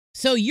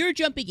So you're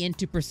jumping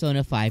into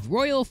Persona 5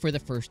 Royal for the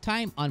first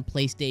time on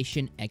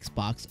PlayStation,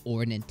 Xbox,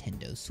 or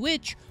Nintendo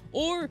Switch,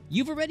 or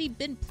you've already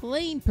been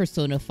playing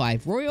Persona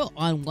 5 Royal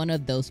on one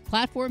of those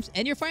platforms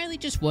and you're finally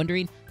just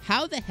wondering,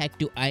 how the heck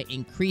do I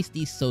increase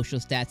these social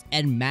stats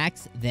and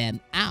max them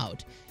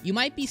out? You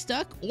might be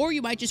stuck, or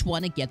you might just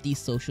want to get these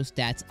social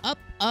stats up,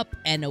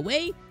 and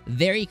away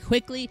very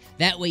quickly.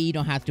 That way you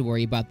don't have to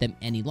worry about them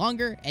any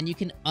longer and you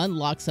can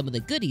unlock some of the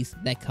goodies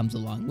that comes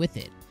along with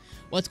it.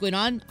 What's going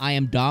on? I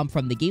am Dom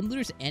from The Game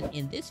Looters, and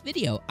in this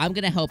video, I'm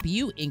going to help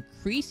you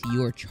increase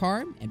your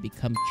charm and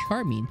become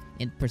charming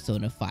in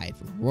Persona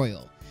 5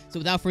 Royal. So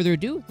without further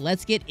ado,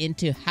 let's get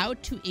into how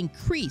to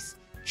increase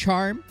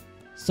charm,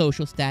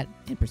 social stat,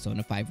 in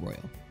Persona 5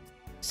 Royal.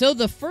 So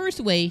the first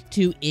way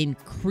to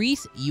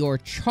increase your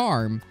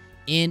charm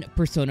in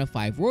Persona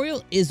 5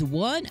 Royal is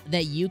one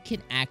that you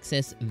can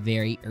access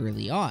very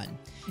early on,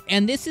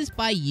 and this is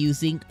by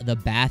using the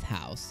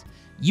bathhouse.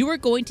 You are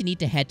going to need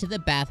to head to the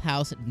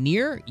bathhouse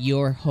near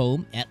your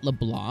home at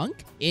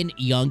LeBlanc in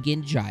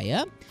Yongen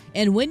Jaya,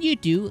 and when you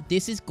do,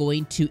 this is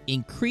going to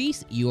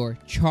increase your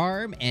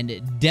charm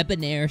and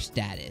debonair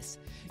status.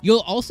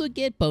 You'll also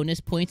get bonus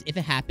points if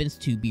it happens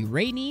to be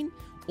raining,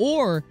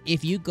 or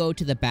if you go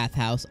to the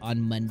bathhouse on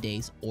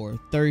Mondays or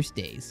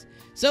Thursdays.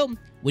 So,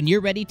 when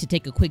you're ready to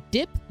take a quick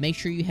dip, make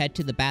sure you head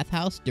to the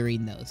bathhouse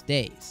during those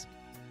days.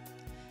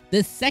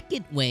 The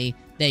second way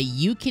that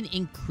you can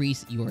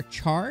increase your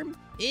charm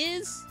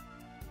is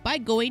by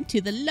going to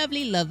the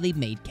lovely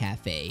Maid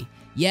Cafe.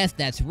 Yes,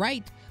 that's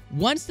right.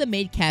 Once the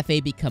Maid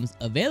Cafe becomes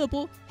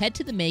available, head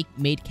to the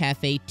Maid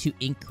Cafe to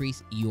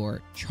increase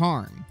your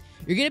charm.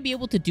 You're going to be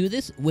able to do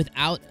this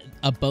without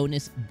a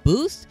bonus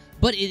boost,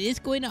 but it is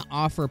going to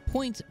offer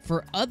points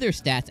for other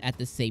stats at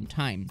the same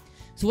time.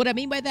 So what I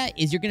mean by that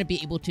is you're going to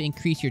be able to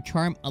increase your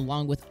charm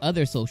along with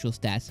other social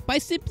stats by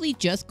simply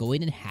just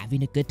going and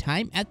having a good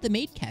time at the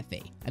Maid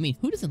Cafe. I mean,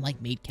 who doesn't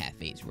like Maid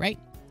Cafes, right?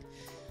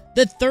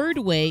 The third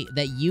way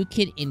that you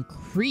can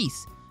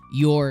increase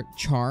your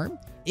charm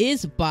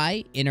is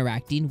by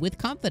interacting with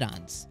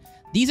confidants.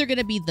 These are going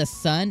to be the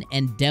Sun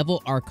and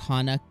Devil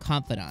Arcana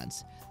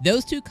confidants.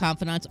 Those two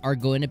confidants are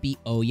going to be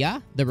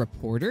Oya, the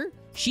reporter.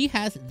 She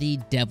has the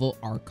Devil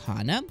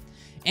Arcana.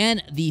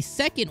 And the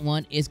second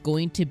one is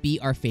going to be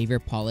our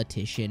favorite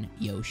politician,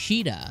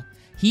 Yoshida.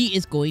 He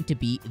is going to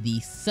be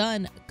the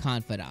Sun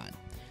confidant.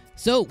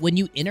 So when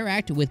you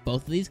interact with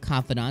both of these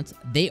confidants,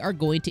 they are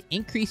going to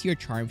increase your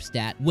charm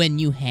stat when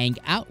you hang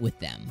out with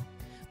them.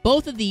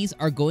 Both of these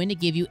are going to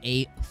give you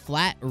a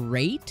flat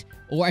rate,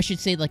 or I should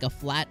say like a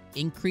flat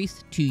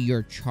increase to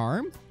your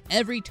charm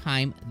every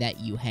time that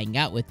you hang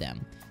out with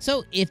them.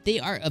 So if they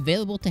are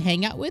available to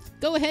hang out with,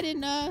 go ahead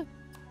and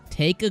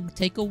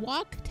take a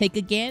walk, take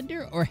a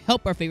gander, or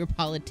help our favorite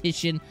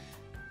politician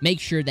make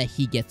sure that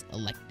he gets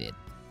elected.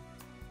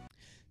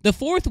 The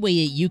fourth way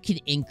you can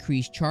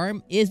increase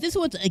charm is this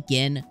one's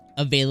again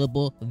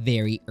available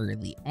very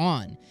early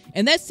on,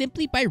 and that's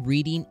simply by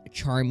reading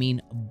charming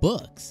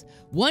books.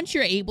 Once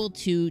you're able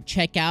to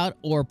check out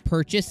or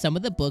purchase some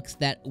of the books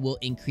that will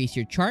increase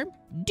your charm,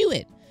 do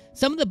it.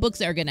 Some of the books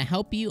that are going to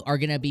help you are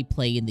going to be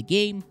Playing the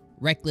Game,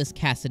 Reckless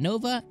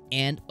Casanova,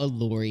 and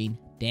Alluring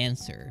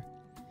Dancer.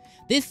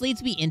 This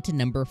leads me into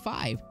number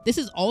 5. This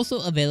is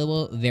also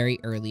available very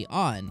early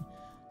on.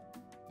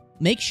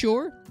 Make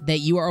sure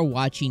that you are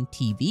watching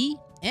TV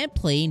and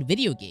playing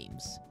video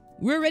games.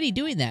 We're already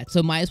doing that,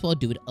 so might as well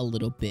do it a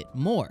little bit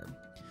more.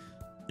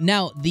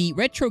 Now, the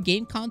retro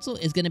game console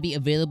is going to be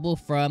available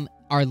from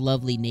our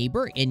lovely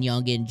neighbor in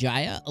Yongen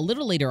Jaya a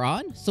little later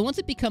on, so once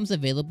it becomes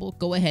available,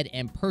 go ahead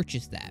and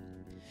purchase that.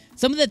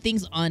 Some of the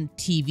things on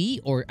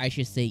TV, or I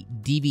should say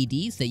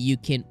DVDs, that you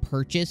can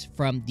purchase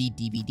from the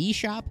DVD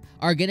shop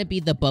are going to be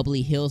the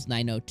Bubbly Hills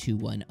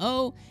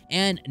 90210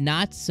 and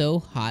Not So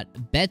Hot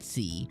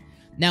Betsy.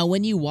 Now,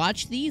 when you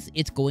watch these,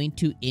 it's going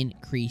to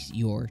increase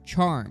your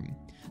charm.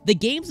 The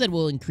games that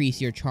will increase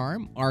your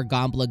charm are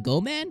Gombla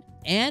Goman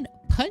and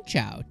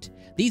Punch-Out.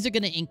 These are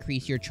going to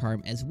increase your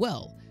charm as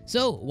well.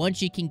 So,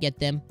 once you can get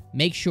them,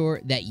 make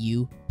sure that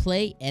you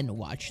play and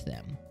watch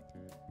them.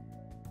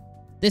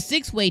 The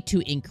sixth way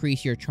to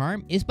increase your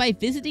charm is by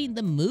visiting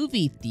the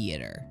movie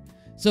theater.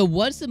 So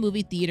once the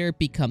movie theater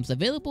becomes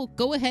available,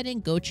 go ahead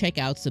and go check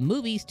out some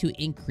movies to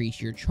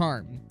increase your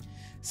charm.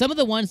 Some of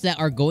the ones that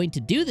are going to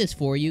do this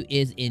for you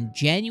is in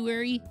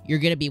January, you're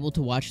going to be able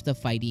to watch The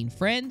Fighting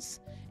Friends,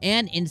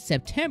 and in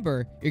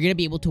September, you're going to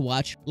be able to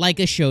watch Like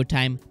a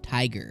Showtime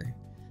Tiger.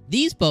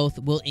 These both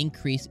will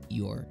increase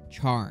your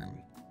charm.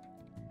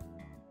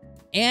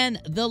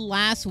 And the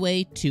last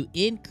way to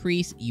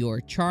increase your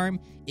charm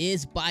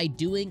is by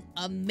doing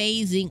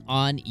amazing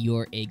on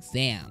your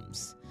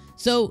exams.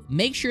 So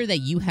make sure that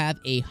you have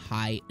a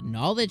high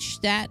knowledge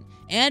stat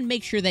and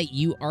make sure that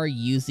you are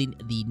using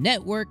the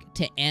network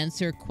to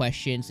answer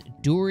questions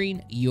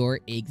during your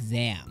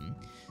exam.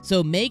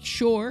 So make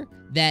sure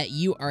that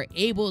you are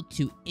able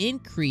to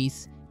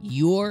increase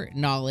your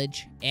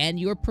knowledge and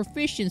your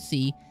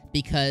proficiency,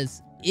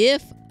 because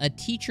if a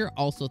teacher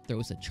also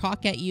throws a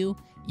chalk at you,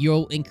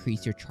 you'll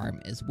increase your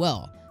charm as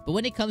well. But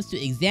when it comes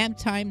to exam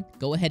time,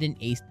 go ahead and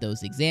ace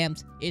those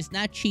exams. It's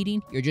not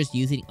cheating, you're just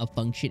using a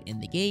function in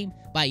the game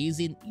by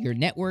using your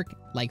network,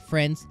 like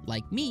friends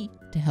like me,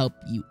 to help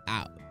you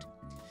out.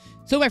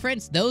 So my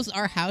friends, those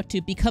are how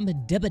to become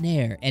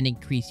debonair and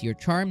increase your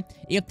charm.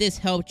 If this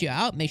helped you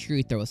out, make sure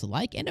you throw us a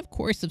like and of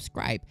course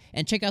subscribe,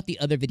 and check out the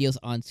other videos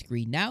on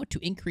screen now to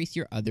increase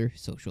your other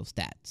social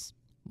stats.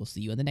 We'll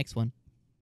see you in the next one.